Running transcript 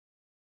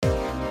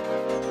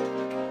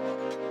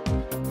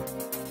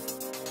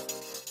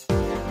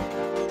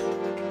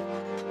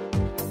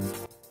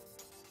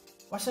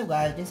What's up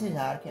guys, this is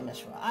RK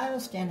Mishra.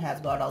 iOS 10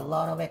 has got a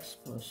lot of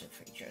exclusive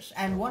features,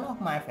 and one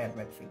of my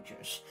favorite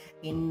features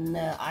in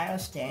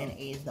iOS 10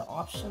 is the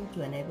option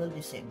to enable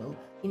disable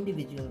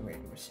individual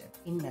read receipt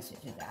in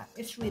Messages app.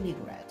 It's really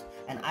great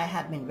and I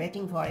have been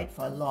waiting for it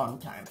for a long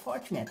time.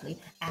 Fortunately,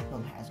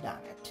 Apple has done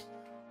it.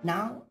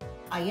 Now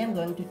I am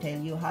going to tell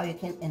you how you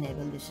can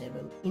enable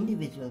disable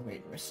individual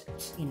read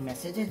receipts in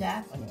Messages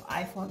app on your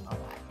iPhone or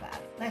iPad.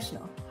 Let's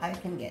know how you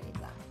can get it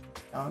done.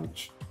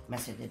 Launch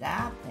Messages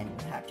app, then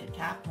you have to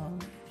tap on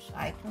this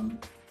icon.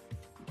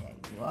 There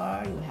you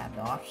are. You have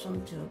the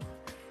option to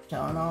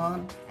turn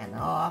on and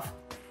off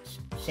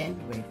send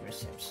read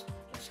receipts.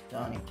 Just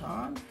turn it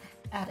on.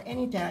 At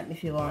any time,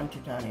 if you want to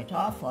turn it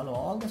off, follow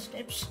all the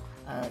steps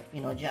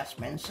just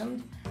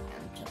mentioned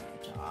and turn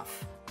it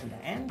off. In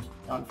the end,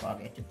 don't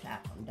forget to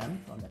tap on done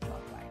from the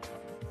top right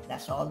corner.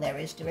 That's all there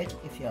is to it.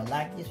 If you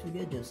like this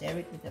video, do share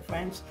it with your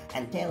friends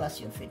and tell us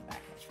your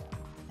feedback.